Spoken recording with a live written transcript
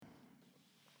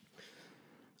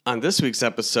On this week's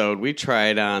episode, we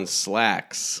tried on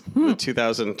Slacks, the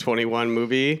 2021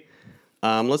 movie.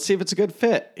 Let's see if it's a good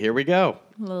fit. Here we go.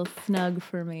 A little snug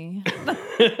for me.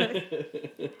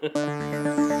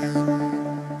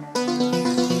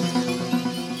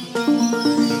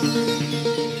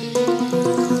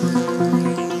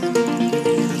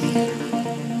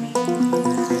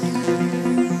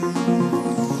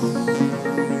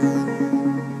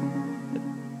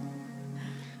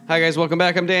 Hi, guys. Welcome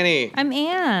back. I'm Danny. I'm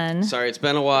Anne. Sorry, it's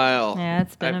been a while. Yeah,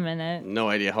 it's been a minute. No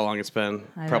idea how long it's been.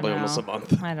 Probably almost a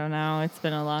month. I don't know. It's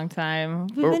been a long time.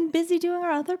 We've been busy doing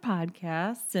our other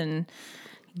podcasts and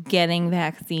getting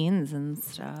vaccines and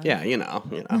stuff. Yeah, you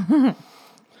know.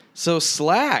 So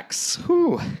Slacks.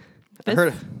 Whew.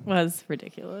 This was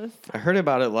ridiculous. I heard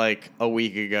about it like a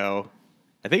week ago.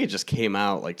 I think it just came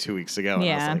out like 2 weeks ago.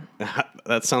 Yeah. And I was like,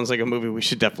 that sounds like a movie we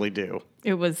should definitely do.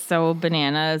 It was so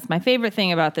bananas. My favorite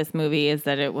thing about this movie is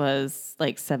that it was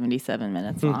like 77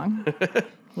 minutes long.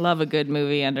 Love a good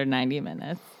movie under 90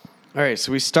 minutes. All right,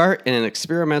 so we start in an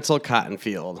experimental cotton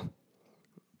field.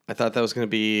 I thought that was going to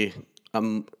be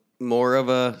more of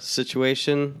a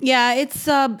situation. Yeah, it's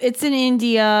in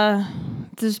India.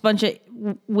 There's a bunch of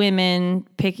women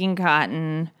picking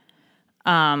cotton.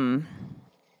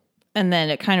 And then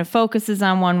it kind of focuses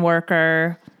on one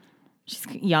worker. She's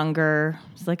younger.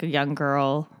 She's like a young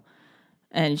girl.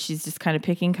 And she's just kind of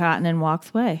picking cotton and walks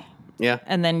away. Yeah.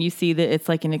 And then you see that it's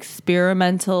like an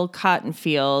experimental cotton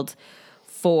field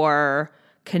for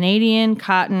Canadian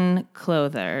cotton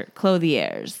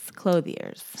clothiers.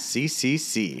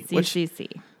 CCC.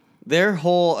 CCC. Their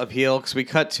whole appeal, because we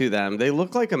cut to them, they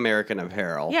look like American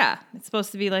Apparel. Yeah, it's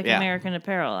supposed to be like American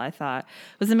Apparel, I thought.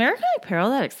 Was American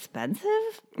Apparel that expensive?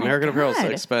 American Apparel is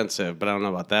expensive, but I don't know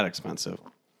about that expensive.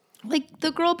 Like,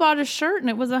 the girl bought a shirt, and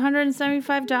it was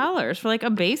 $175 for, like,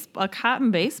 a cotton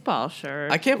baseball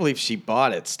shirt. I can't believe she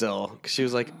bought it still, because she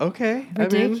was like, okay.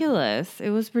 Ridiculous.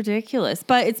 It was ridiculous.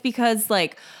 But it's because,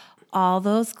 like, all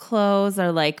those clothes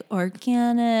are, like,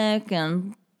 organic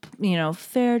and, you know,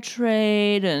 fair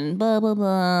trade and blah, blah,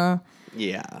 blah.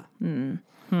 Yeah.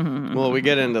 Well, we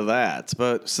get into that.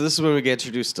 But so this is when we get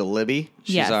introduced to Libby.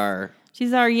 She's our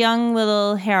young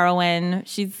little heroine.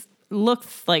 She's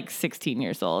looks like 16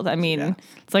 years old. I mean,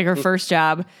 It's like her first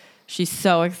job. She's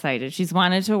so excited. She's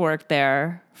wanted to work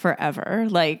there forever.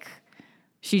 Like,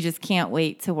 she just can't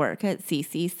wait to work at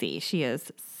CCC. She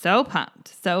is so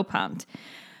pumped, so pumped.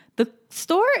 The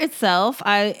store itself,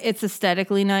 it's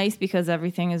aesthetically nice because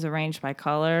everything is arranged by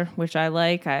color, which I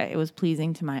like. It was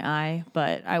pleasing to my eye,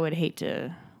 but I would hate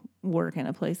to work in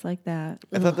a place like that.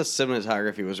 I thought the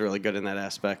cinematography was really good in that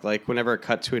aspect. Like, whenever it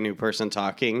cut to a new person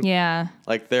talking, Yeah.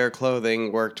 like their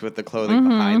clothing worked with the clothing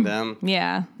behind them.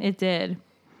 Yeah, it did.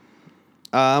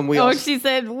 She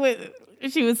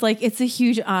She was like, it's a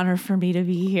huge honor for me to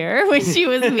be here when she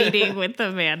was meeting with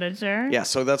the manager. Yeah,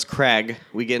 so that's Craig.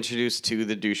 We get introduced to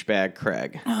the douchebag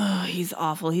Craig. Oh, he's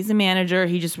awful. He's a manager.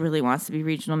 He just really wants to be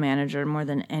regional manager more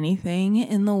than anything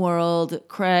in the world.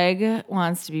 Craig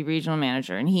wants to be regional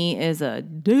manager, and he is a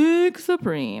dick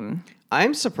supreme.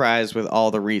 I'm surprised with all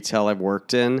the retail I've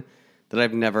worked in that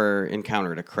I've never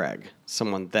encountered a Craig.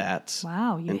 Someone that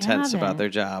intense about their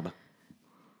job.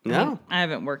 No. I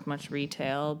haven't worked much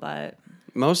retail, but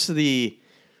most of the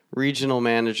regional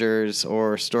managers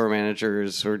or store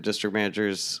managers or district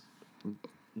managers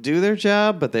do their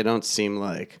job, but they don't seem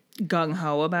like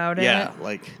gung-ho about it. Yeah,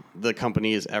 like the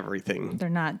company is everything. They're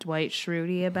not Dwight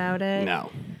Schrute about it.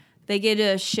 No. They get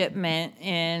a shipment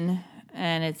in,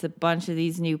 and it's a bunch of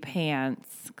these new pants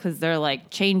because they're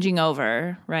like changing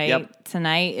over, right? Yep.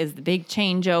 Tonight is the big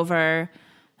changeover.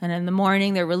 And in the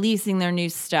morning, they're releasing their new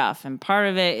stuff. And part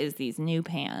of it is these new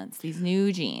pants, these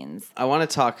new jeans. I want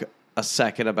to talk a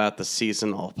second about the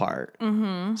seasonal part.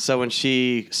 Mm-hmm. So when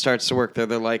she starts to work there,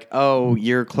 they're like, oh,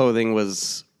 your clothing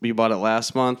you bought it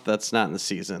last month. That's not in the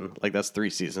season. Like, that's 3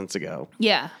 seasons ago.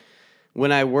 Yeah.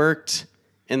 When I worked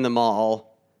in the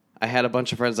mall, I had a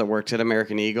bunch of friends that worked at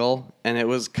American Eagle, and it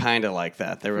was kind of like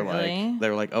that. They were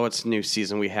like, oh, it's new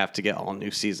season. We have to get all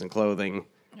new season clothing.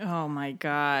 Oh, my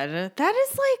God. That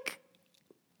is like,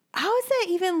 how is that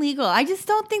even legal? I just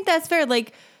don't think that's fair.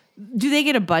 Like, do they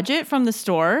get a budget from the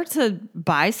store to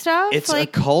buy stuff? It's a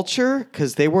culture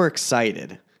because they were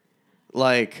excited.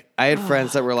 Like, I had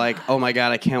friends that were like, oh, my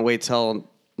God, I can't wait till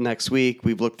next week.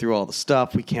 We've looked through all the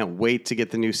stuff. We can't wait to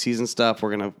get the new season stuff.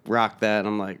 We're going to rock that. And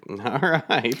I'm like, all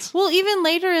right. Well, even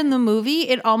later in the movie,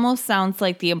 it almost sounds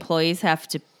like the employees have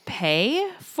to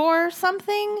pay for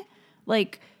something.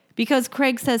 Like, because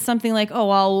Craig says something like, oh,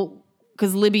 I'll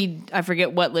because Libby, I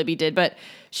forget what Libby did, but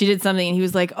she did something and he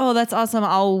was like, oh, that's awesome.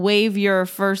 I'll waive your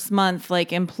first month,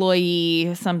 like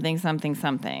employee something. So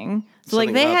Something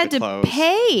like they about had the to clothes.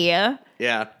 pay.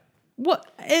 Yeah. What?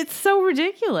 It's so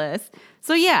ridiculous.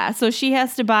 So yeah, so she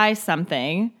has to buy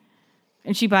something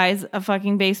and she buys a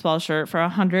fucking baseball shirt for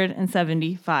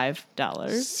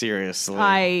 $175. Seriously.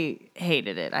 I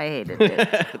hated it.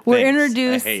 We're Thanks.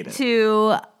 introduced I hate it.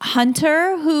 to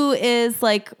Hunter, who is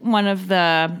like one of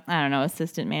the, I don't know,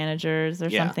 assistant managers or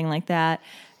Yeah. something like that.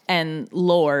 And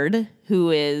Lord,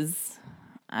 who is,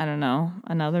 I don't know,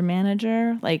 another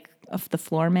manager, like of the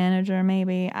floor manager,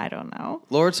 maybe. I don't know.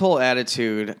 Lord's whole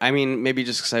attitude, I mean, maybe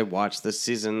just because I watched this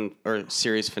season or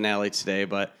series finale today,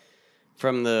 but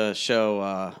from the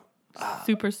show,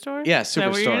 Superstore? yeah, Is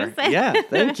that what you were Superstore. gonna say? Yeah,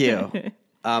 thank you.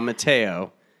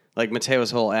 Mateo. Like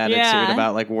Mateo's whole attitude Yeah.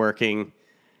 about like working.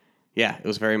 Yeah, it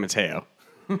was very Mateo.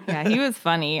 Yeah, he was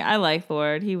funny. I like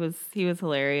Lord. He was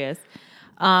hilarious.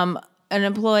 An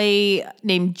employee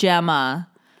named Gemma.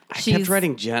 I kept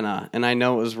writing Jenna, and I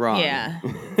know it was wrong. Yeah,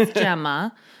 it's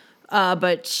Gemma.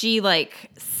 But she like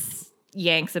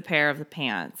yanks a pair of the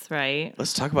pants, right?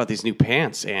 Let's talk about these new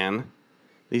pants, Anne.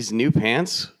 These new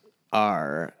pants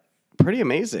are pretty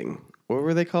amazing. What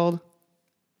were they called?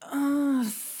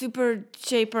 Super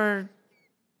shaper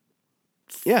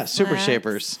Yeah, Super Slacks.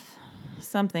 Shapers.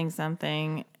 something.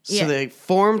 So they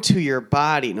form to your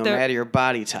body, no They're- matter your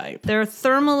body type. They're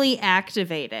thermally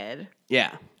activated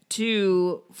Yeah.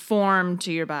 to form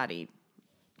to your body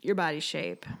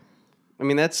shape. I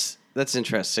mean, that's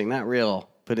interesting. Not real,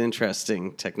 but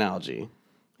interesting technology.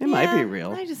 It might be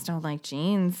real. I just don't like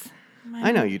jeans.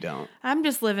 I know you don't. I'm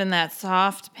just living that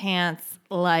soft pants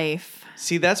life.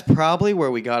 See, that's probably where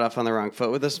we got off on the wrong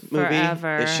foot with this movie.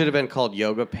 Forever. It should have been called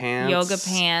Yoga Pants. Yoga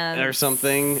Pants. Or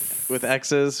something with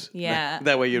X's. Yeah.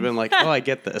 That way you'd been like, oh, I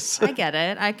get this. I get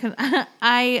it.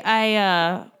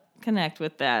 I connect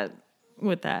with that.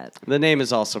 The name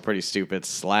is also pretty stupid.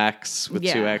 Slacks with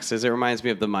two Yeah. X's. It reminds me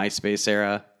of the MySpace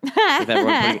era with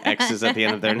everyone putting X's at the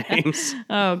end of their names.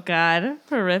 Oh God,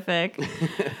 horrific.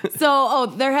 So,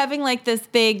 they're having like this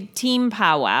big team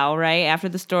powwow, right? After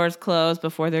the stores close,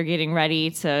 before they're getting ready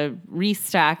to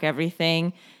restock everything.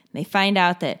 And they find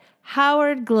out that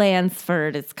Howard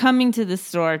Glansford is coming to the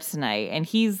store tonight, and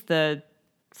he's the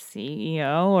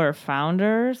CEO or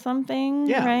founder or something.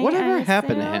 Yeah, right? whatever I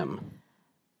happened to assume? him?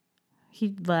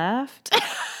 He left.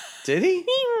 Did he?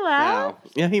 He left. Wow.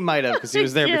 Yeah, he might have because he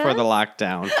was there before the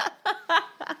lockdown.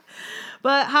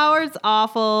 But Howard's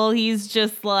awful. He's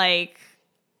just like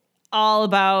all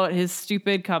about his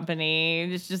stupid company.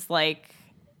 It's just like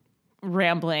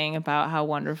rambling about how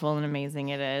wonderful and amazing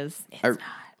it is.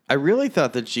 I really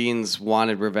thought the Jeans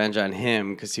wanted revenge on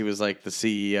him because he was like the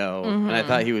CEO, and I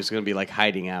thought he was going to be like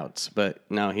hiding out, but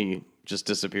no, he just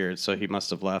disappeared. So he must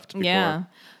have left before. Yeah.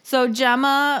 So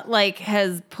Gemma like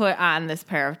has put on this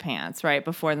pair of pants right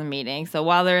before the meeting. So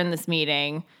while they're in this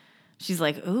meeting, she's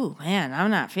like, "Ooh, man, I'm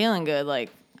not feeling good.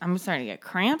 Like I'm starting to get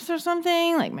cramps or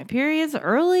something. Like my period's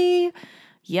early.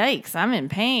 Yikes, I'm in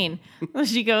pain." So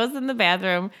she goes in the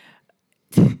bathroom.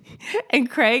 And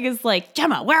Craig is like,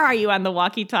 "Gemma, where are you?" on the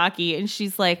walkie-talkie. And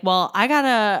she's like, "Well,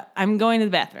 I'm going to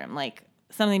the bathroom. Like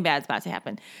something bad's about to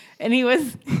happen." And he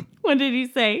was, what did he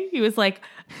say? He was like,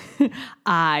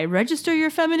 "I register your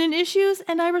feminine issues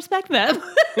and I respect them."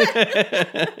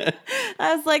 I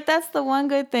was like, that's the one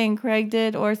good thing Craig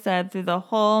did or said through the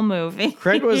whole movie.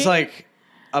 Craig was like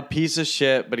a piece of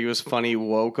shit, but he was funny,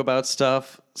 woke about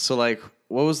stuff. So like,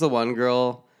 what was the one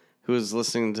girl who was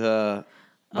listening to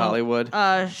Bollywood?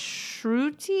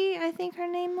 Shruti, I think her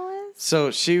name was. So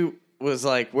she was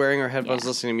like wearing her headphones,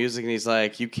 listening to music, and he's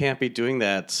like, "You can't be doing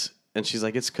that." And she's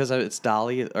like, "It's because it's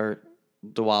Dolly or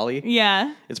Diwali.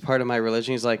 Yeah. It's part of my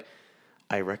religion." He's like,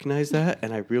 "I recognize that,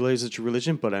 and I realize it's your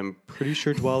religion, but I'm pretty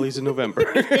sure Diwali's in November."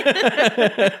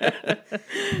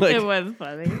 It was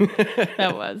funny.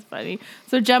 That was funny.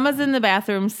 So Gemma's in the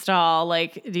bathroom stall,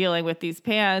 like dealing with these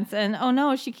pants, and oh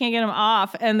no, she can't get them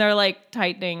off. And they're like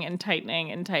tightening and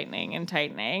tightening and tightening and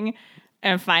tightening.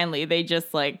 And finally, they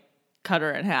just like cut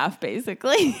her in half,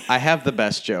 basically. I have the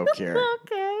best joke here.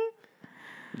 Okay.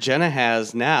 Gemma,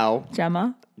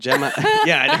 Gemma.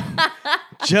 yeah,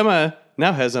 Gemma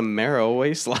now has a narrow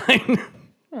waistline.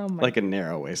 Oh my. Like a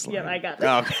narrow waistline. Yeah, I got it.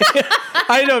 Oh, okay.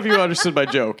 I don't know if you understood my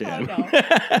joke, Ann.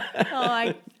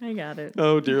 I got it.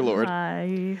 Oh, dear Lord.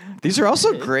 These are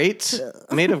also great,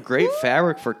 made of great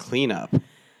fabric for cleanup.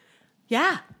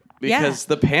 Yeah. Because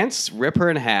the pants rip her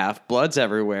in half, blood's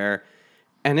everywhere,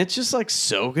 and it's just like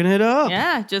soaking it up.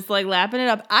 Yeah, just like lapping it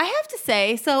up. I have to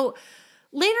say, so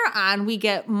later on we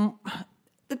get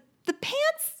the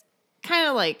pants kind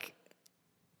of like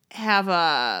have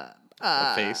a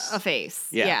face? A face.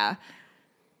 Yeah. Yeah.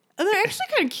 And they're actually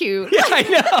kind of cute. Yeah, I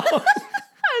know.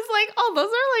 I was like, oh, those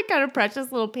are like kind of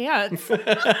precious little pants.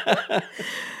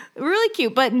 Really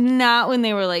cute, but not when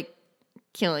they were like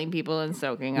killing people and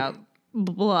soaking up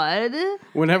blood.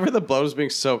 Whenever the blood was being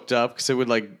soaked up, because it would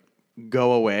like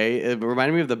go away, it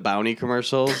reminded me of the Bounty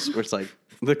commercials, where it's like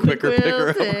the quicker picker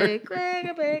upper.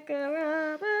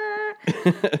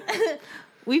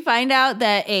 We find out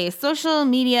that a social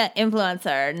media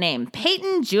influencer named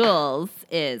Peyton Jules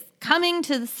is coming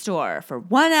to the store for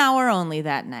 1 hour only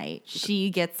that night. She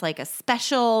gets like a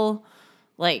special,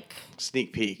 like,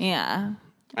 Sneak peek. yeah.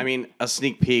 I mean, a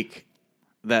sneak peek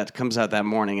that comes out that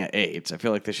morning at 8. I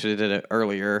feel like they should have did it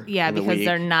earlier. Yeah, in the because week.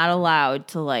 they're not allowed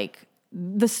to, like,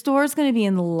 the store's going to be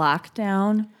in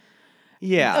lockdown.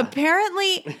 Yeah.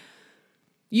 Apparently,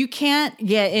 you can't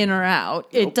get in or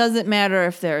out. Nope. It doesn't matter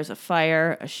if there's a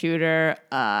fire, a shooter,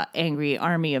 angry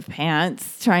army of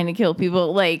pants trying to kill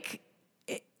people. Like,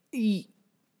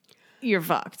 you're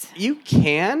fucked. You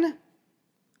can,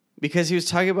 because he was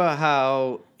talking about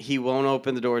how he won't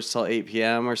open the doors till 8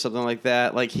 p.m. or something like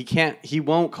that. Like, he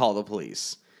won't call the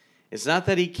police. It's not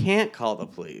that he can't call the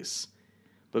police,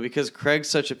 but because Craig's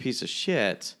such a piece of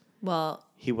shit, Well,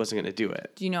 he wasn't going to do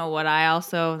it. do you know what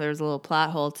there's a little plot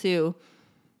hole too.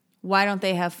 Why don't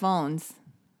they have phones?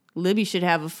 Libby should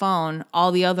have a phone.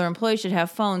 All the other employees should have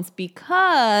phones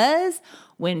because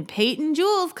when Peyton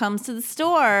Jules comes to the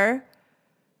store,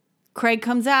 Craig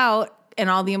comes out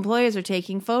and all the employees are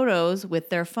taking photos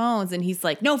with their phones. And he's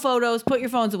like, no photos, put your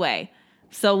phones away.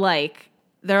 So, like,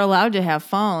 they're allowed to have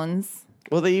phones.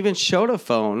 Well, they even showed a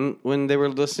phone when they were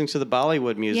listening to the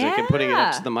Bollywood music and putting it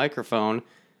up Yeah. to the microphone.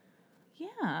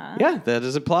 Yeah. Yeah, that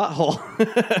is a plot hole.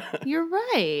 You're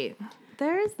right.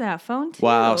 There is that phone too.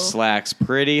 Wow, Slacks,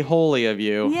 pretty holy of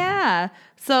you. Yeah.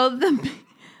 So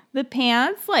the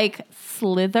pants like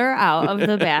slither out of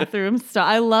the bathroom stall.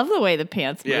 I love the way the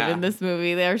pants move Yeah. in this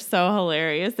movie. They're so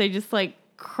hilarious. They just like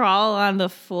crawl on the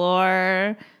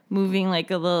floor, moving like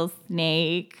a little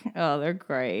snake. Oh, they're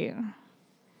great.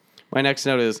 My next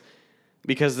note is,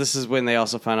 because this is when they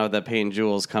also found out that Payne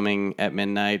Jewel's coming at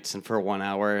midnight and for 1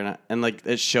 hour, and like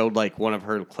it showed like one of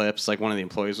her clips, like one of the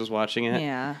employees was watching it.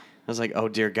 Yeah. I was like, oh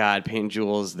dear God, Payne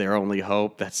Jewel is their only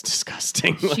hope. That's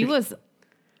disgusting. She Like, was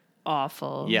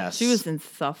awful. Yes. She was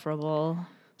insufferable.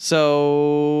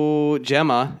 so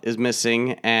Gemma is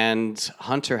missing, and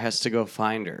Hunter has to go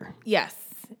find her. Yes.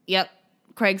 Yep.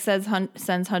 Craig says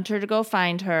sends Hunter to go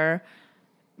find her.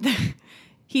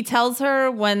 He tells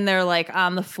her when they're like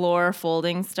on the floor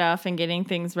folding stuff and getting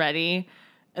things ready,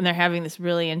 and they're having this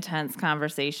really intense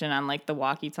conversation on like the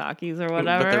walkie-talkies or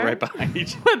whatever. But they're right behind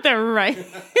each other. But they're right.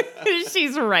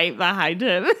 She's right behind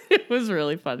him. It was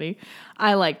really funny.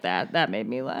 I like that. That made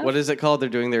me laugh. What is it called? They're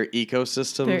doing their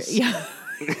ecosystems. Yeah.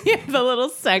 Yeah, the little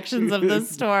sections of the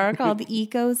store are called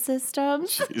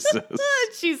ecosystems.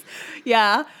 Jesus.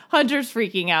 Hunter's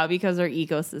freaking out because her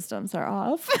ecosystems are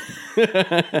off.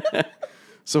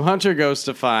 So Hunter goes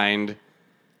to find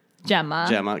Gemma.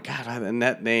 God, and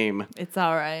that name. It's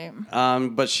all right.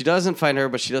 But she doesn't find her,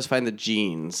 but she does find the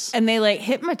jeans. And they like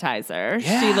hypnotize her. She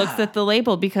Yeah. looks at the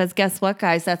label because guess what,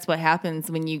 guys? That's what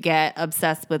happens when you get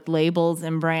obsessed with labels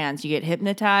and brands. You get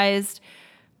hypnotized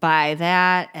by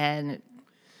that. And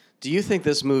Do you think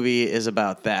this movie is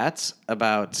about that?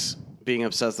 About being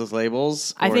obsessed with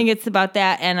labels? I think it's about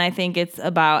that. And I think it's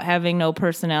about having no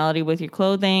personality with your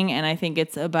clothing. And I think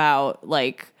it's about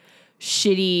like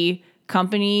shitty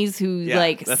companies who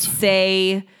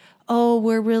say, oh,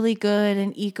 we're really good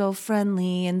and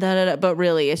eco-friendly and da-da-da. But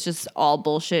really, it's just all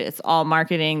bullshit. It's all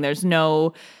marketing. There's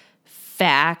no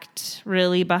fact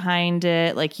really behind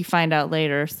it. Like you find out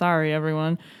later. Sorry,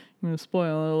 everyone. I'm going to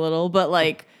spoil it a little. But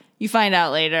like you find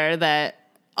out later that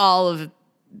all of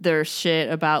their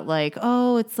shit about like,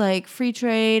 oh, it's like free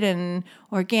trade and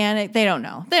organic. They don't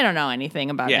know. They don't know anything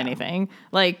about anything.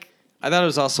 Like, I thought it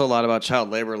was also a lot about child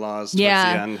labor laws towards the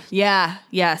end.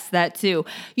 Yes, that too.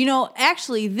 You know,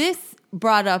 actually, this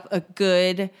brought up a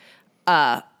good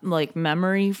like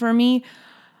memory for me.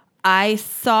 I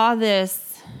saw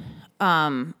this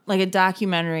like a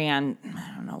documentary on,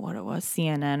 I don't know what it was,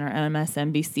 CNN or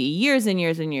MSNBC years and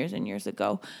years and years and years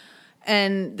ago.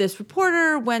 And this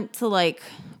reporter went to like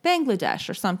Bangladesh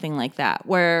or something like that,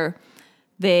 where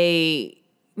they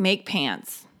make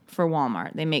pants for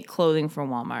Walmart. They make clothing for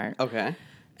Walmart. Okay.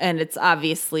 And it's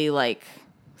obviously like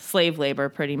slave labor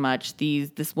pretty much.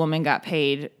 This woman got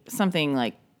paid something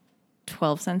like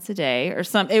 12 cents a day or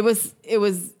something. It was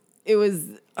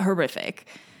horrific.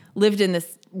 Lived in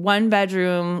this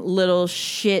 1-bedroom little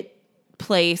shit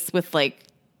place with like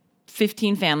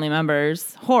 15 family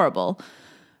members. Horrible.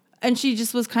 And she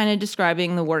just was kind of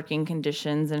describing the working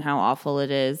conditions and how awful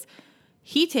it is.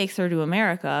 He takes her to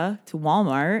America, to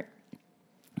Walmart,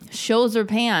 shows her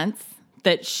pants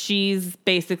that she's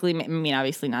basically, I mean,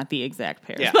 obviously not the exact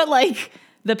pairs, but like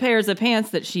the pairs of pants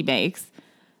that she makes,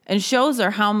 and shows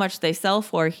her how much they sell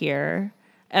for here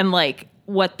and like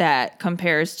what that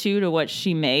compares to what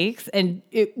she makes. And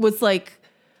it was like,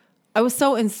 I was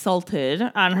so insulted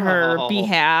on her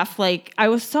behalf. Like, I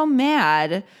was so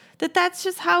mad that that's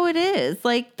just how it is.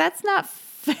 Like, that's not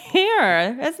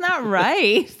fair. That's not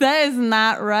right. That is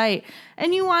not right.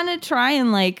 And you want to try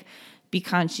and like be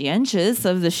conscientious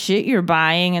of the shit you're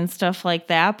buying and stuff like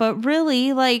that. But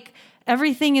really, like,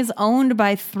 everything is owned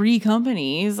by 3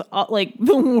 companies, like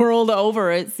the world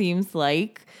over, it seems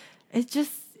like.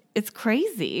 It's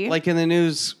crazy. Like in the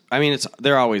news, I mean,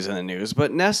 they're always in the news,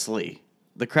 but Nestle,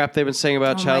 the crap they've been saying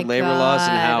about child labor laws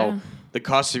and how the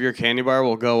cost of your candy bar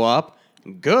will go up.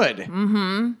 Good.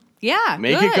 Mm-hmm. Yeah.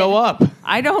 Make it go up.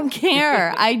 I don't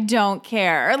care. I don't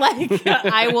care. Like,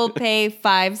 I will pay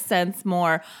 5 cents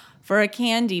more for a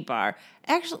candy bar.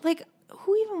 Actually, like,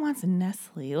 who even wants a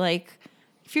Nestle? Like,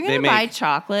 if you're going to buy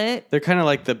chocolate, they're kind of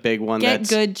like the big one get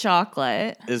good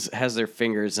chocolate. Has their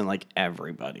fingers in like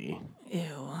everybody. Ew.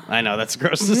 I know, that's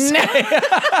gross to say.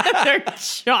 They're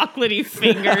chocolatey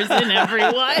fingers in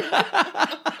everyone.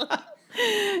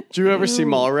 Did you ever see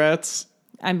Mallrats?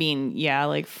 I mean, yeah,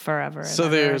 like forever. So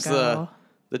there's the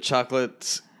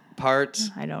chocolate part.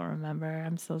 I don't remember.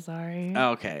 I'm so sorry.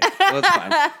 Okay. Well,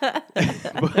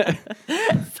 that's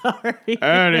fine. Sorry.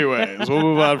 Anyways, we'll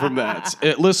move on from that.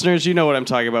 Listeners, you know what I'm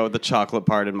talking about with the chocolate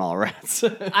part in Mallrats.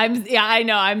 I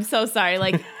know. I'm so sorry.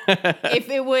 Like, if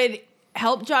it would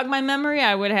help jog my memory,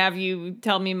 I would have you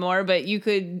tell me more, but you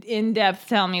could in depth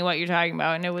tell me what you're talking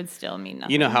about and it would still mean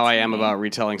nothing. You know how I am about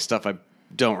retelling stuff I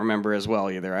don't remember as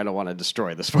well either. I don't want to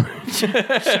destroy this for you.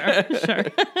 Sure.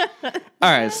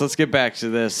 All right, so let's get back to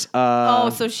this.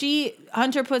 So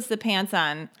Hunter puts the pants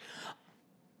on.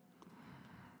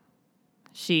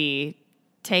 She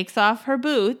takes off her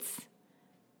boots.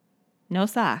 No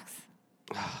socks.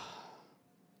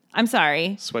 I'm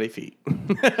sorry. Sweaty feet.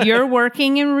 You're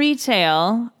working in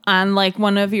retail on like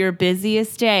one of your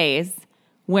busiest days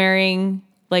wearing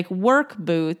like work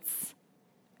boots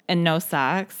and no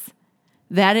socks.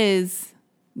 That is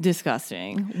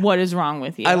disgusting. What is wrong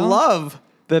with you? I love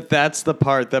that that's the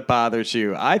part that bothers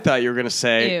you. I thought you were going to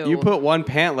say Ew. you put one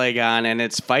pant leg on and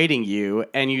it's fighting you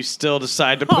and you still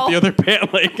decide to put the other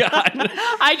pant leg on.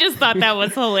 I just thought that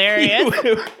was hilarious.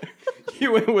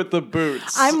 You went with the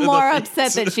boots. I'm more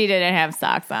upset that she didn't have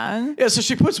socks on. Yeah, so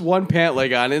she puts one pant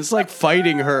leg on and it's like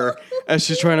fighting her as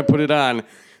she's trying to put it on.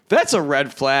 That's a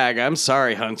red flag. I'm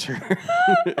sorry, Hunter.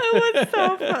 It was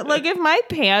so fun. Like, if my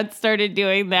pants started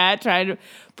doing that, trying to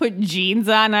put jeans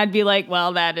on, I'd be like,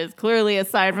 well, that is clearly a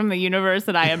sign from the universe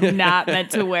that I am not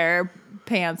meant to wear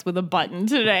pants with a button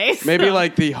today. So. Maybe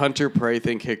like the Hunter Prey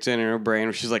thing kicked in her brain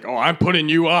where she's like, oh, I'm putting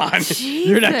you on.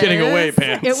 You're not getting away,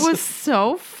 pants. It was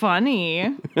so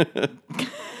funny.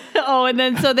 Oh, and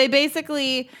then so the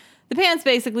pants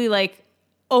basically like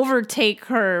overtake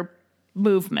her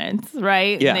movements,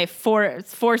 right? Yeah. And they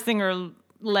forcing her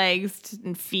legs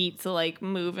and feet to like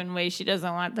move in ways she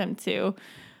doesn't want them to.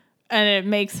 And it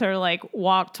makes her like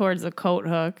walk towards a coat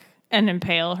hook and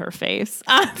impale her face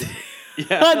onto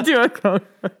a coat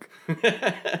hook.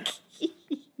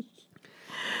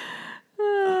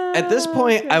 At this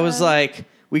point, I was like,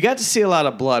 we got to see a lot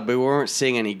of blood, but we weren't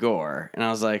seeing any gore. And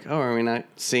I was like, oh, are we not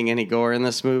seeing any gore in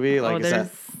this movie? Like, there's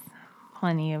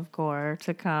plenty of gore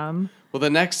to come. Well, the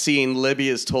next scene, Libby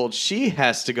is told she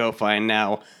has to go find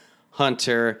now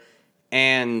Hunter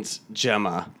and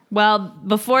Gemma. Well,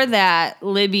 before that,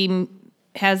 Libby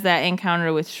has that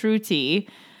encounter with Shruti,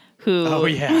 who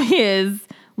is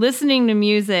listening to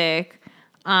music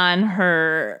on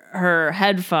her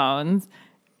headphones,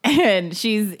 and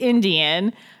she's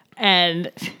Indian,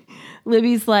 and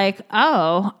Libby's like,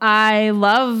 oh, I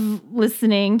love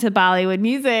listening to Bollywood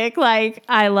music. Like,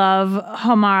 I love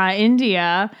Hamara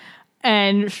India.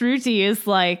 And Shruti is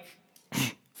like,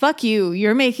 fuck you.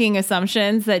 You're making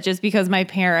assumptions that just because my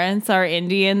parents are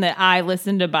Indian that I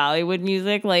listen to Bollywood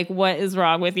music. Like, what is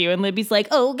wrong with you? And Libby's like,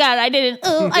 oh God, I didn't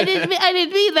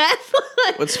mean that.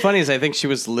 What's funny is I think she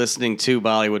was listening to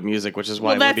Bollywood music, which is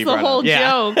why Libby brought that's the whole up.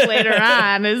 joke later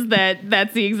on is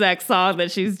that's the exact song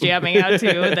that she's jamming out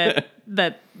to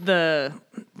that the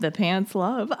pants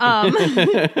love.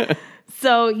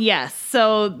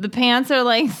 So the pants are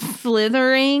like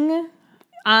slithering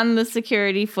on the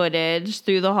security footage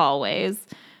through the hallways.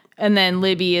 And then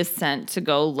Libby is sent to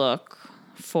go look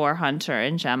for Hunter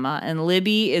and Gemma. And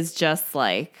Libby is just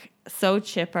like so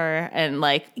chipper and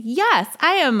like, yes,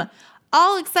 I am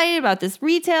all excited about this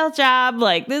retail job.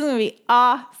 Like, this is going to be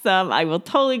awesome. I will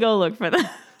totally go look for them.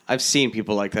 I've seen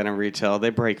people like that in retail. They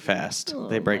break fast.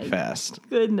 They break fast.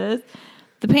 Goodness.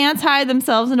 The pants hide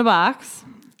themselves in a box.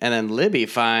 And then Libby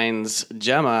finds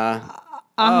Gemma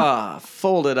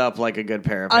folded up like a good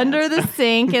pair of pants. Under the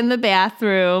sink in the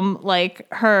bathroom. Like,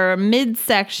 her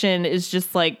midsection is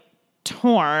just like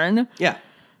torn. Yeah.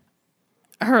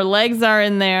 Her legs are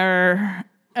in there.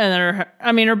 And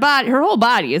her whole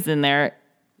body is in there,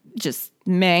 just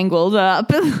mangled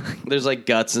up. There's like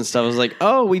guts and stuff. I was like,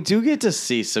 oh, we do get to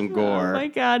see some gore. Oh my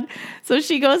God. So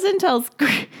she goes and tells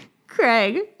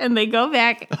Craig, and they go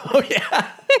back. Oh,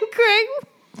 yeah. Craig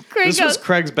This was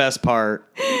Craig's best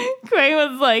part. Craig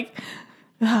was like,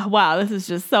 oh, wow, this is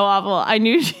just so awful. I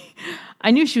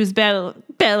knew she was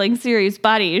battling serious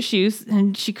body issues,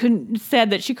 and said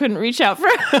that she couldn't reach out for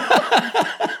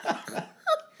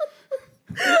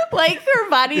like, her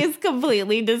body is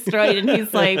completely destroyed, and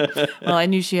he's like, well, I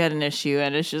knew she had an issue,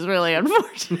 and it's just really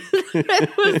unfortunate.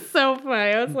 It was so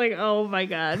funny. I was like, oh my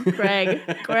God, Craig.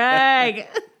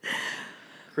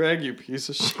 Craig, you piece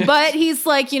of shit. But he's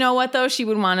like, you know what, though? She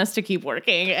would want us to keep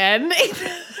working, and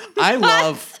I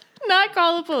love not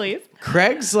call the police.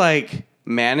 Craig's like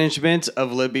management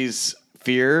of Libby's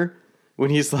fear when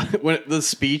he's like, when the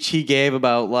speech he gave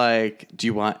about like, do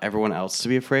you want everyone else to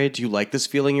be afraid? Do you like this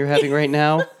feeling you're having right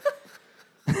now?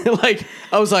 Like,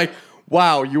 I was like,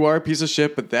 wow, you are a piece of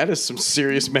shit, but that is some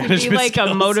serious management. Be like skills.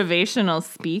 a motivational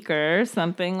speaker,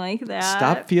 something like that.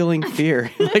 Stop feeling fear.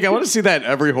 Like, I want to see that in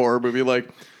every horror movie. Like,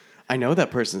 I know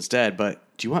that person's dead, but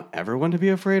do you want everyone to be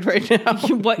afraid right now?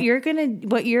 What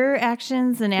your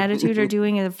actions and attitude are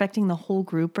doing is affecting the whole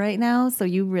group right now. So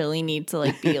you really need to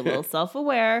like be a little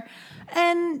self-aware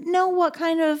and know what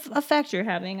kind of effect you're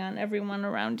having on everyone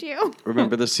around you.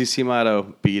 Remember the CC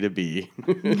motto, B to B.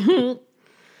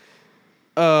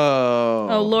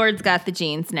 Oh, Lord's got the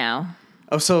jeans now.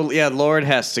 Oh, so yeah, Lord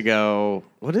has to go.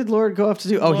 What did Lord go off to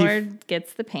do? Oh, Lord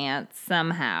gets the pants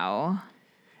somehow.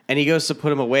 And he goes to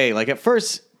put him away. Like, at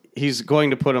first, he's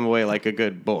going to put him away like a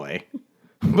good boy.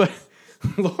 But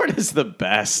Lord is the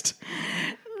best.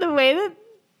 The way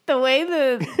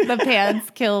the pants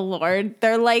kill Lord,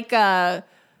 they're like a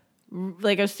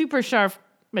super sharp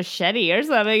machete or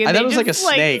something. And I thought it was like a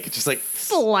snake. Just like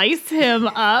slice him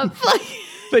up.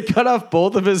 They cut off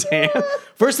both of his hands.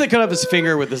 First, they cut off his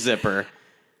finger with the zipper.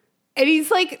 And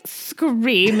he's like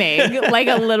screaming like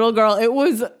a little girl. It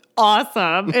was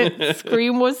awesome.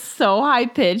 Scream was so high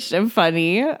pitched and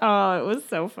funny. Oh, it was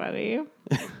so funny.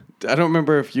 I don't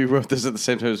remember if you wrote this at the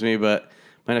same time as me, but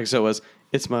my next note was,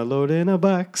 "It's my Lord in a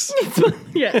box."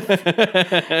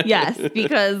 Yes,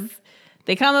 because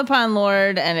they come upon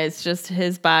Lord and it's just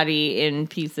his body in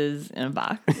pieces in a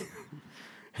box.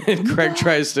 And Craig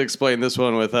tries to explain this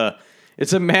one with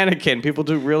it's a mannequin. People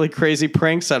do really crazy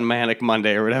pranks on Manic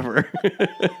Monday or whatever.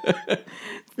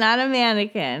 It's not a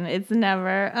mannequin. It's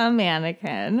never a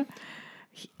mannequin.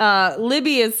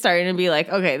 Libby is starting to be like,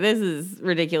 okay, this is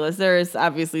ridiculous. There is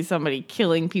obviously somebody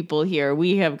killing people here.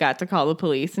 We have got to call the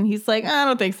police. And he's like, I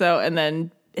don't think so. And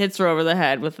then hits her over the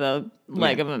head with the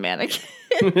leg of a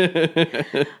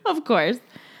mannequin. Of course.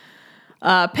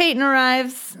 Peyton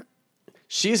arrives.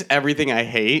 She's everything I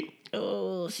hate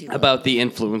about the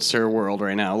influencer world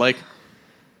right now. Like,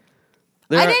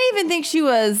 I didn't even think she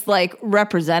was like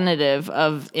representative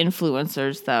of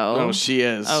influencers, though. No, she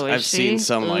is. I've seen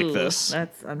some like this.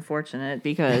 That's unfortunate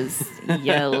because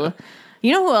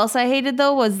You know who else I hated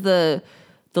though was the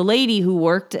lady who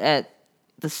worked at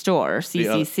the store,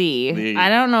 CCC. I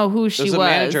don't know who she was. A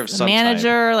manager of some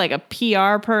manager, like a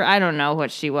PR I don't know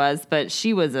what she was, but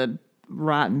she was a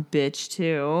rotten bitch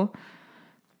too.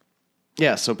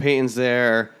 Yeah, so Peyton's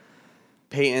there.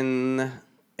 Peyton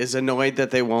is annoyed that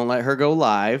they won't let her go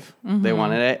live. Mm-hmm. They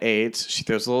want it at 8. She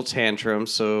throws a little tantrum,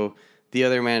 so the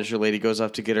other manager lady goes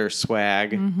off to get her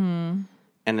swag and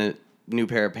a new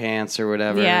pair of pants or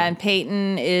whatever. Yeah, and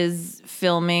Peyton is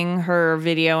filming her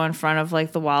video in front of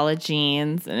like the wall of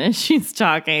jeans, and as she's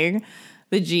talking,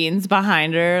 the jeans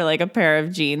behind her, like a pair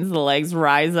of jeans, the legs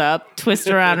rise up, twist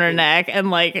around her neck, and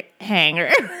like hang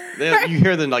her. You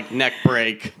hear the like neck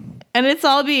break. And it's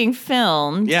all being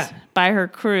filmed by her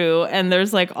crew, and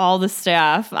there's like all the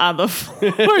staff on the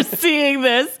floor seeing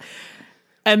this,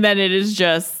 and then it is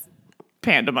just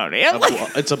pandemonium.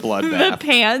 It's a bloodbath. The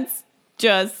pants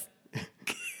just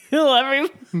kill everyone.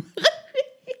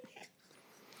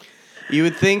 You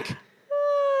would think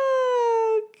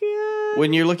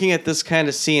when you're looking at this kind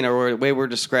of scene, or the way we're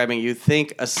describing, you'd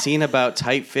think a scene about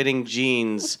tight-fitting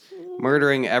jeans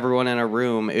murdering everyone in a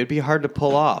room, it would be hard to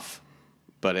pull off.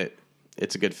 But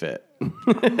It's a good fit.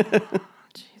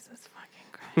 Jesus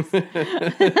fucking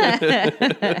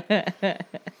Christ.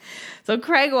 So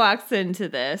Craig walks into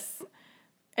this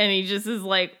and he just is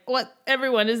like, what?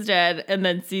 Everyone is dead. And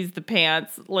then sees the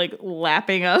pants like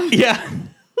lapping up. Yeah.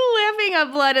 Lapping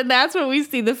up blood. And that's when we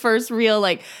see the first real,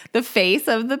 like the face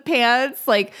of the pants.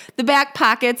 Like the back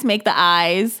pockets make the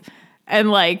eyes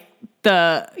and like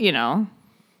the,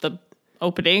 the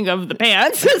opening of the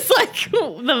pants is like the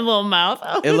little mouth.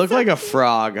 It looked like a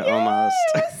frog almost.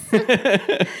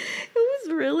 It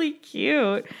was really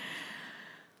cute.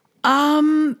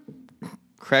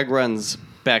 Craig runs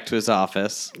back to his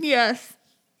office. Yes.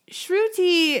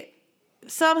 Shruti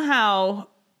somehow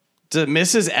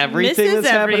Misses everything that's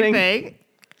happening.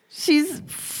 She's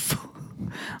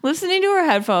listening to her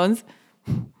headphones,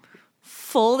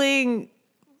 folding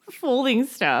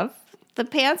stuff. The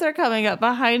pants are coming up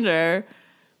behind her,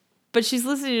 but she's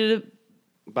listening to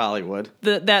Bollywood.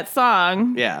 that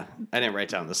song. Yeah. I didn't write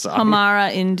down the song.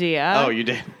 Hamara India. Oh, you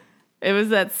did? It was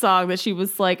that song that she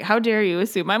was like, how dare you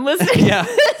assume I'm listening Yeah.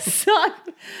 to this song?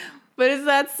 But it's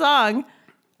that song.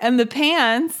 And the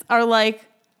pants are like,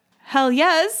 hell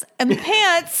yes. And the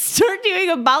pants start doing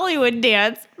a Bollywood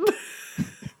dance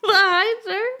behind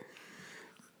her.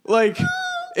 Like,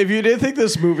 if you didn't think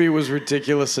this movie was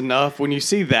ridiculous enough, when you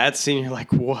see that scene, you're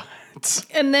like, what?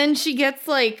 And then she gets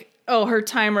like, her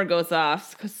timer goes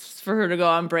off for her to go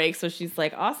on break. So she's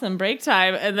like, awesome, break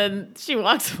time. And then she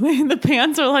walks away and the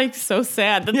pants are like so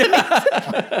sad.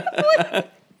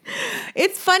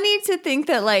 It's funny to think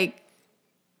that like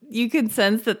you can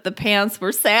sense that the pants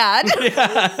were sad.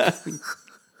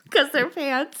 Because they're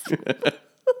pants.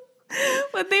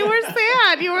 But they were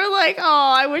sad. You were like,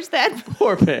 oh, I wish that.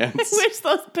 Poor pants. I wish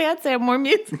those pants had more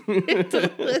music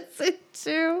to listen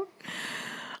to.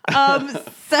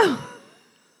 So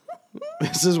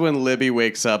This is when Libby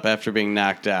wakes up after being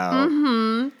knocked out.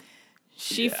 Mm-hmm.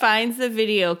 She finds the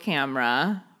video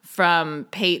camera from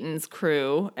Peyton's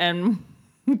crew, and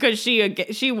because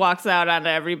she walks out on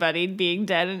everybody being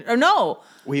dead. Or no.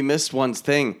 We missed one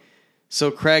thing. So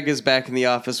Craig is back in the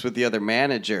office with the other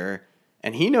manager,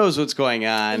 and he knows what's going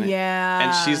on. Yeah.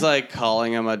 And she's like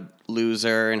calling him a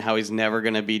loser and how he's never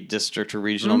going to be district or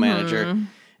regional manager.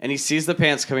 And he sees the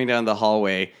pants coming down the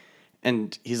hallway,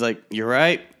 and he's like, you're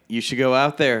right. You should go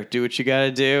out there, do what you got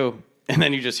to do. And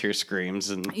then you just hear screams.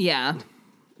 And yeah.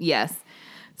 Yes.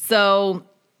 So,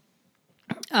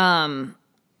 I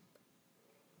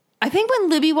think when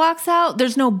Libby walks out,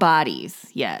 there's no bodies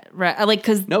yet, right? Like,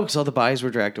 no, because all the bodies were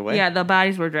dragged away. Yeah, the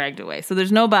bodies were dragged away. So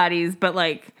there's no bodies, but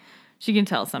like, she can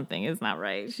tell something is not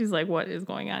right. She's like, what is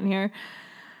going on here?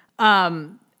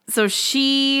 So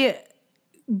she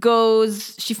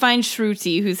finds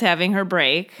Shruti, who's having her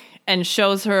break, and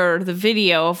shows her the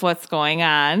video of what's going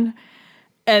on.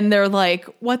 And they're like,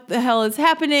 what the hell is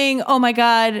happening? Oh my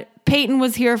God, Peyton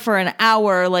was here for an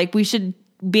hour. Like, we should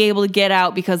be able to get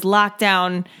out because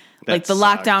lockdown, That the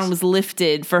sucks. lockdown was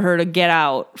lifted for her to get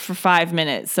out for 5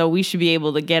 minutes. So we should be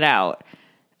able to get out.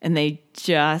 And they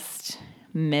just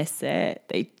miss it.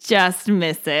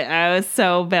 I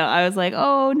was like,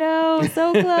 oh no,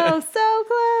 so close, so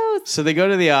close. So they go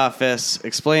to the office,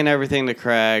 explain everything to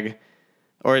Craig.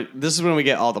 Or this is when we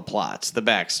get all the plots, the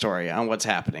backstory on what's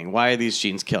happening. Why are these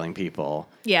genes killing people?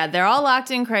 Yeah, they're all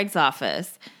locked in Craig's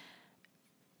office.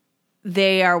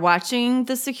 They are watching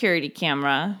the security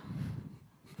camera.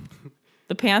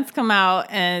 The pants come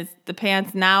out, and the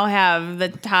pants now have the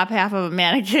top half of a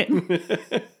mannequin.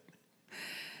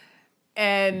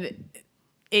 And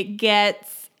it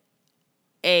gets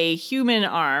a human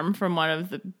arm from one of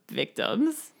the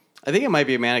victims. I think it might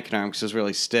be a mannequin arm because it was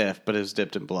really stiff, but it was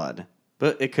dipped in blood.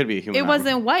 But it could be a human arm. It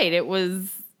wasn't white. It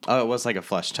was... Oh, it was like a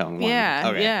flesh tone one. Yeah,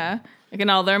 Okay. yeah. Like,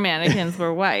 and all their mannequins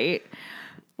were white,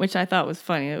 which I thought was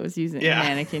funny. It was using a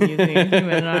mannequin using a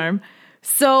human arm.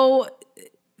 So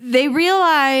they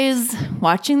realize,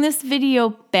 watching this video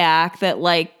back, that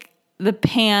like the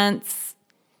pants,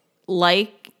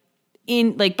 like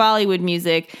in like Bollywood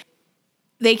music,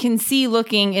 they can see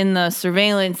looking in the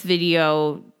surveillance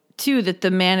video too that the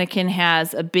mannequin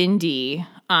has a bindi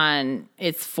on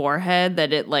its forehead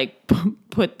that it like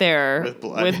put there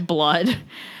with blood.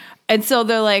 And so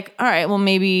they're like, all right, well,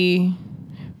 maybe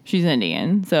she's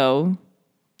Indian. So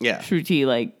Yeah. Shruti,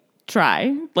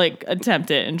 like,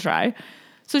 attempt it and try.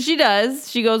 So she does.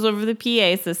 She goes over the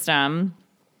PA system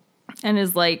and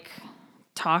is like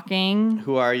talking.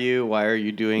 Who are you? Why are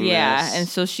you doing this? Yeah. And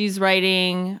so she's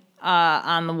writing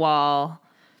on the wall,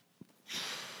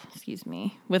 excuse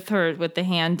me, with the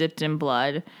hand dipped in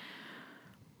blood.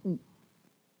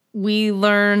 We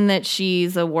learn that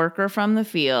she's a worker from the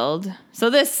field. So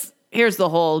this here's the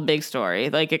whole big story.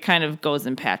 Like, it kind of goes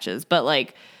in patches. But,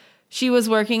 like, she was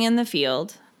working in the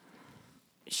field.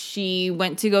 She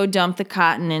went to go dump the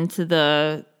cotton into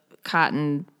the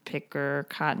cotton picker,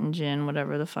 cotton gin,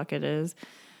 whatever the fuck it is.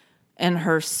 And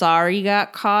her sari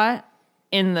got caught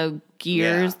in the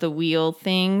gears, the wheel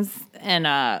things,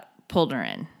 and pulled her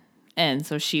in. And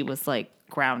so she was, like,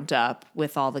 ground up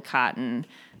with all the cotton.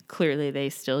 Clearly, they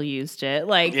still used it.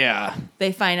 Like,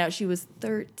 they find out she was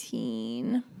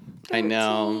 13. I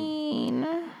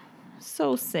know.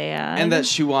 So sad. And that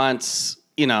she wants,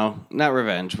 not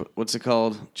revenge. What's it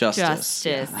called? Justice.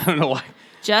 Yeah. I don't know why.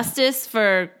 Justice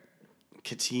for...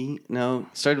 Kati? No,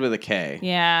 started with a K.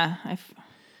 Yeah.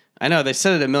 I know. They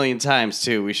said it a million times,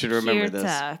 too. We should remember this.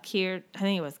 I think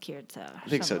it was Kirta. I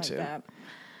think so, too. Like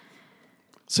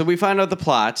so we find out the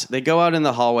plot. They go out in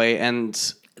the hallway, and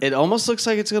it almost looks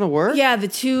like it's going to work. Yeah, the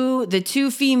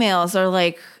two females are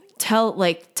like,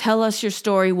 tell us your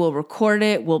story. We'll record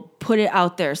it. We'll put it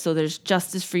out there so there's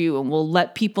justice for you, and we'll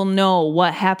let people know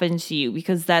what happened to you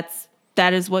because that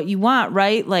is what you want,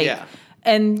 right? Like,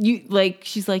 and you like,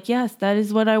 she's like, yes, that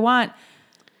is what I want.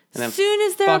 And as soon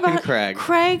as they're about,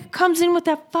 Craig comes in with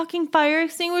that fucking fire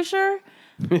extinguisher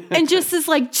and just is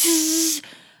like,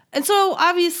 and so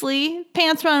obviously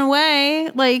pants run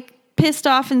away, like pissed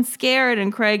off and scared,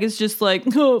 and Craig is just like,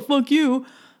 oh, fuck you.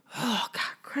 Oh God,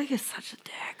 Craig is such a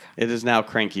dick. It is now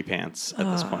Cranky Pants at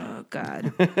this point. Oh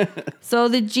God. So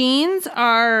the jeans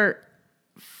are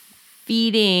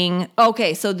feeding.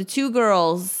 Okay, so the two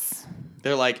girls.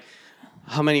 They're like,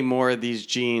 how many more of these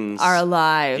jeans are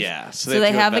alive? Yeah, so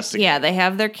they have they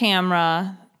have their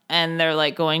camera and they're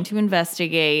like going to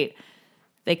investigate.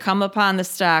 They come upon the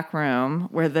stock room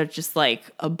where they're just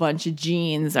like a bunch of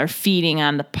jeans are feeding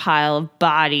on the pile of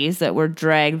bodies that were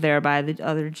dragged there by the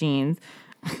other jeans.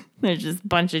 There's just a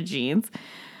bunch of jeans.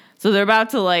 So they're about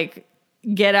to like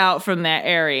get out from that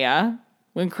area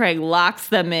when Craig locks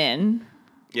them in.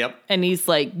 Yep. And he's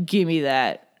like, give me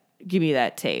that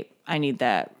tape. I need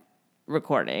that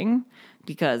recording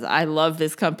because I love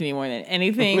this company more than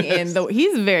anything he's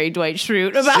very Dwight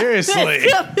Schrute about seriously.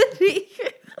 This company.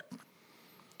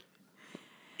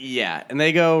 Yeah, and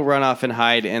they go run off and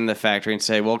hide in the factory and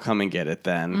say, we'll come and get it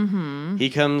then. Mm-hmm.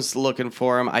 He comes looking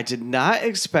for him. I did not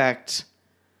expect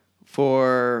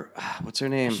for, what's her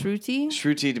name?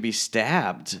 Shruti to be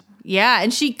stabbed. Yeah,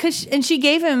 and she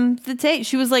gave him the tape.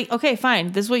 She was like, okay,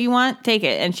 fine. This is what you want? Take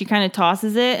it. And she kind of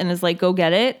tosses it and is like, go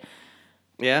get it.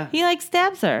 Yeah. He like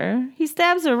stabs her. He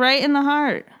stabs her right in the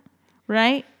heart.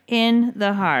 Right in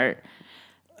the heart.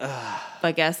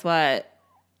 But guess what?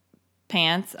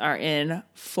 Pants are in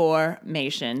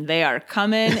formation. They are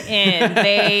coming in.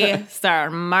 They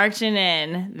start marching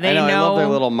in. I love their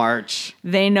little march.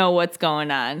 They know what's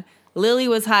going on. Lily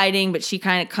was hiding, but she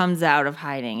kind of comes out of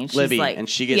hiding. And she's Libby, like, and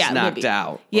she gets knocked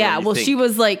out. Yeah, well, she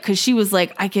was like, because she was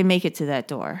like, I can make it to that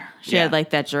door. She had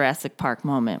like that Jurassic Park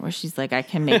moment where she's like, I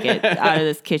can make it out of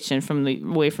this kitchen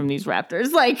away from these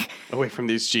raptors. Like, away from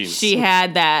these jeans. She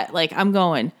had that, like, I'm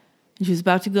going. And she was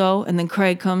about to go, and then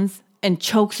Craig comes and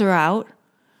chokes her out.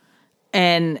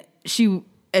 And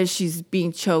as she's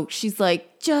being choked, she's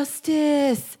like,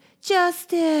 justice,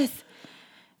 justice.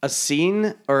 A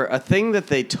scene or a thing that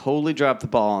they totally dropped the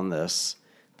ball on this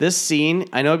scene,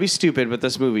 I know it'd be stupid, but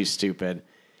this movie's stupid,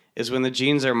 is when the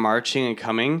jeans are marching and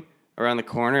coming around the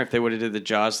corner. If they would have did the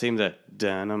Jaws theme, the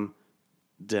denim,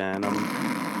 denim,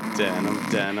 denim,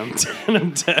 denim,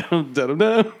 denim, denim, denim,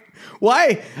 denim.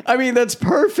 Why? I mean, that's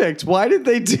perfect. Why did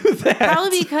they do that?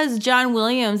 Probably because John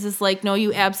Williams is like, no,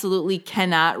 you absolutely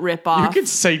cannot rip off. You could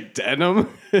say denim.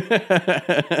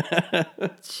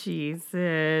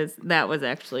 Jesus. That was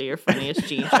actually your funniest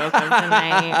jean joke of the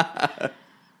night.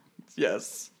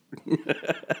 Yes. Oh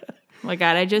my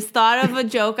God, I just thought of a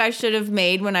joke I should have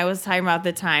made when I was talking about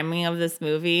the timing of this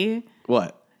movie.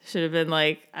 What? Should have been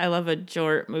like, I love a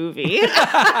Jort movie.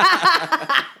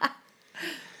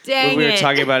 Dang when we were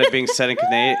talking about it being set in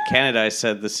Canada, I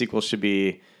said the sequel should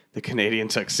be The Canadian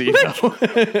Tuxedo.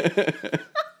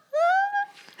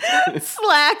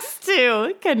 Slacks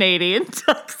 2, Canadian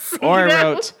Tuxedo. Or I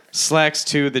wrote Slacks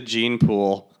 2, The Gene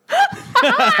Pool. Oh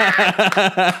my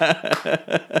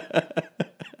God.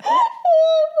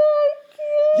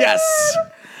 Yes.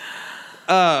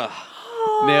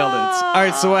 Nailed it. All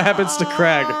right, so what happens to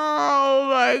Craig? Oh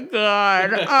my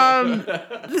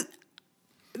God.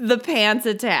 The pants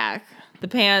attack. The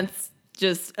pants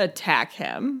just attack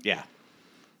him. Yeah.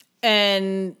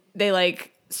 And they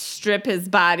like strip his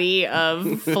body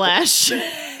of flesh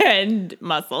and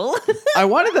muscle. I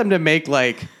wanted them to make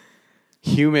like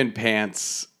human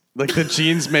pants. Like the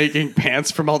jeans making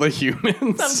pants from all the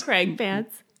humans. Some Craig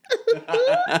pants.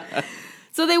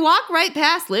 So they walk right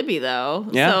past Libby, though.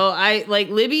 Yeah. So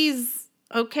Libby's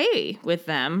okay with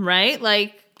them, right?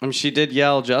 Like, I mean, she did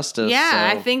yell justice.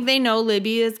 yeah, so. I think they know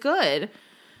Libby is good.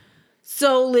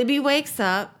 So Libby wakes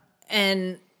up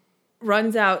and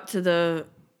runs out to the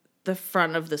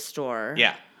front of the store.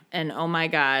 Yeah. And oh my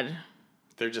God.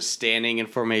 They're just standing in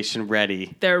formation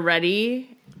ready. They're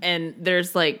ready. And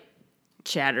there's like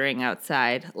chattering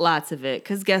outside. Lots of it.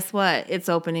 Because guess what? It's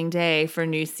opening day for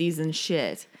new season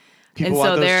shit. People and want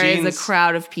so those there is jeans. a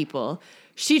crowd of people.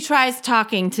 She tries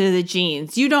talking to the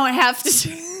jeans. You don't have to.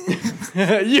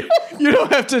 you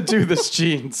don't have to do this,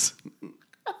 jeans.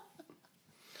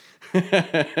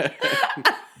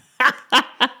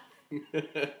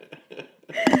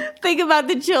 Think about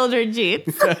the children,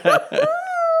 jeans.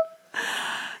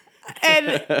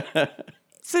 And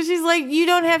so she's like, you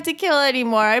don't have to kill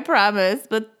anymore, I promise.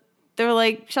 But they're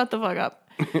like, shut the fuck up.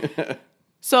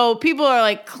 So people are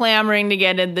like clamoring to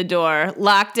get in the door.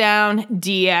 Lockdown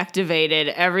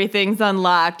deactivated. Everything's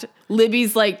unlocked.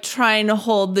 Libby's like trying to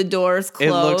hold the doors closed.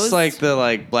 It looks like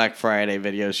the Black Friday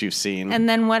videos you've seen. And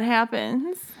then what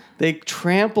happens? They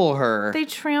trample her. They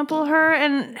trample her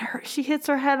and she hits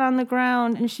her head on the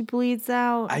ground and she bleeds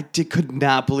out. Could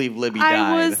not believe Libby died.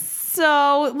 I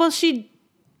was she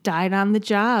died on the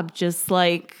job, just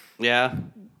like Yeah.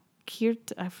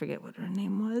 I forget what her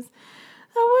name was.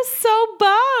 I was so bummed.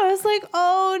 I was like,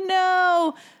 oh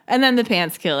no. And then the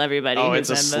pants kill everybody. Oh, who's it's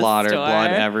a in the slaughter, store.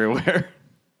 blood everywhere.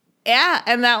 Yeah,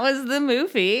 and that was the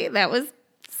movie. That was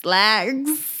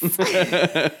Slags.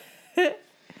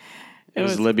 It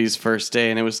was Libby's first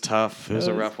day, and it was tough. It was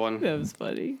a rough one. That was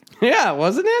funny. Yeah,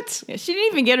 wasn't it? Yeah, she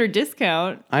didn't even get her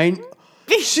discount.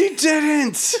 She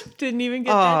didn't. Didn't even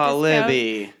get that discount. Oh,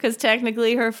 Libby. Because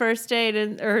technically her first day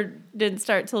didn't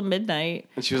start till midnight.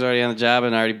 And she was already on the job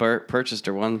and already purchased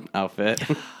her one outfit.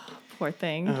 Poor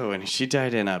thing. Oh, and she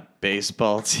died in a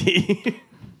baseball tee.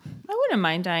 I wouldn't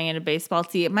mind dying in a baseball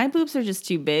tee. My boobs are just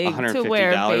too big to $150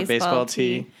 wear a baseball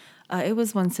tee. It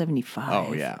was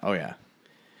 $175. Oh, yeah.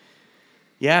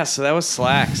 Yeah, so that was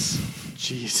Slacks.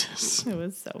 Jesus. It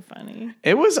was so funny.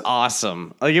 It was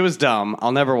awesome. It was dumb.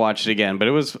 I'll never watch it again, but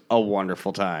it was a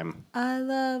wonderful time. I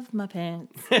love my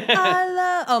pants.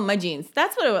 My jeans.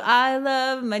 That's what it was. I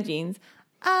love my jeans.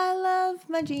 I love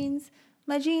my jeans.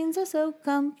 My jeans are so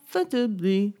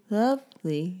comfortably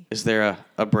lovely. Is there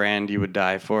a brand you would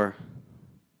die for?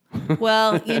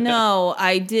 Well,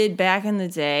 I did back in the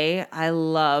day. I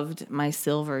loved my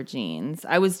silver jeans.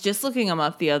 I was just looking them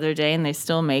up the other day, and they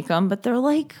still make them, but they're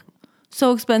like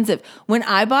so expensive. When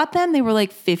I bought them, they were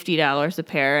like $50 a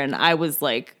pair, and I was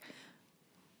like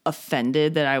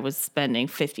offended that I was spending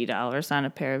 $50 on a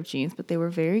pair of jeans, but they were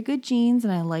very good jeans,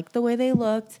 and I liked the way they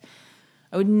looked.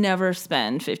 I would never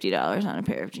spend $50 on a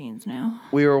pair of jeans now.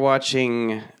 We were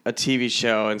watching a TV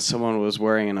show, and someone was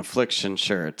wearing an Affliction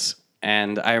shirt.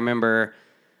 And I remember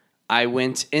I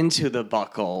went into the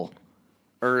Buckle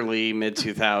early,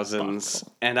 mid-2000s,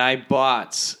 and I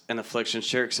bought an Affliction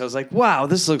shirt because I was like, wow,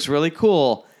 this looks really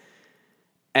cool.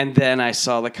 And then I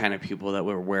saw the kind of people that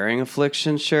were wearing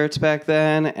Affliction shirts back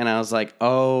then, and I was like,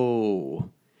 oh,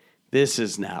 this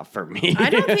is not for me. I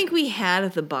don't think we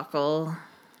had the Buckle.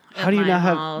 How do you not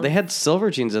have... They had silver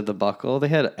jeans at the Buckle. They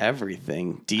had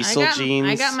everything. Diesel jeans.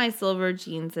 I got my silver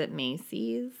jeans at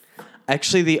Macy's.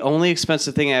 Actually, the only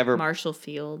expensive thing I ever... Marshall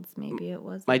Fields, maybe it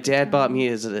was. My dad bought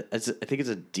me I think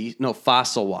it's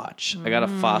Fossil watch. I got a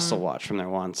Fossil watch from there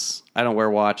once. I don't wear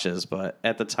watches, but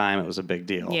at the time it was a big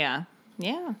deal. Yeah.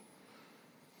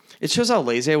 It shows how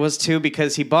lazy I was too,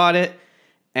 because he bought it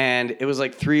and it was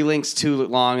like 3 links too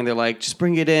long, and they're like, just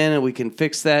bring it in and we can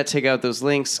fix that, take out those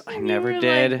links. I never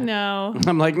did. Like, no.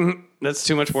 I'm like, that's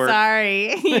too much work.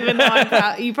 Sorry. Even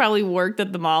though you probably worked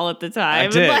at the mall at the time. I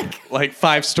did. Like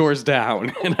 5 stores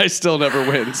down, and I still never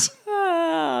wins.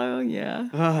 Oh, yeah.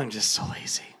 Oh, I'm just so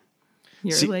lazy.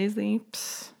 You're lazy?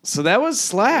 Psst. So that was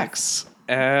Slacks.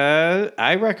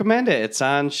 I recommend it. It's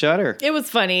on Shudder. It was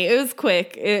funny. It was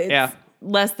quick. It's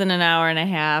less than an hour and a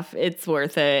half. It's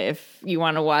worth it if you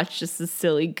want to watch just a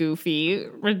silly, goofy,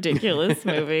 ridiculous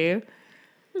movie. It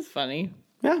was funny.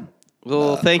 Yeah.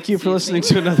 Well, thank you for listening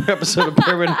to another episode of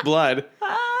Permanent Blood.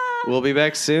 We'll be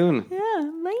back soon.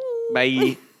 Yeah.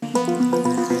 Bye.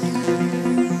 Bye.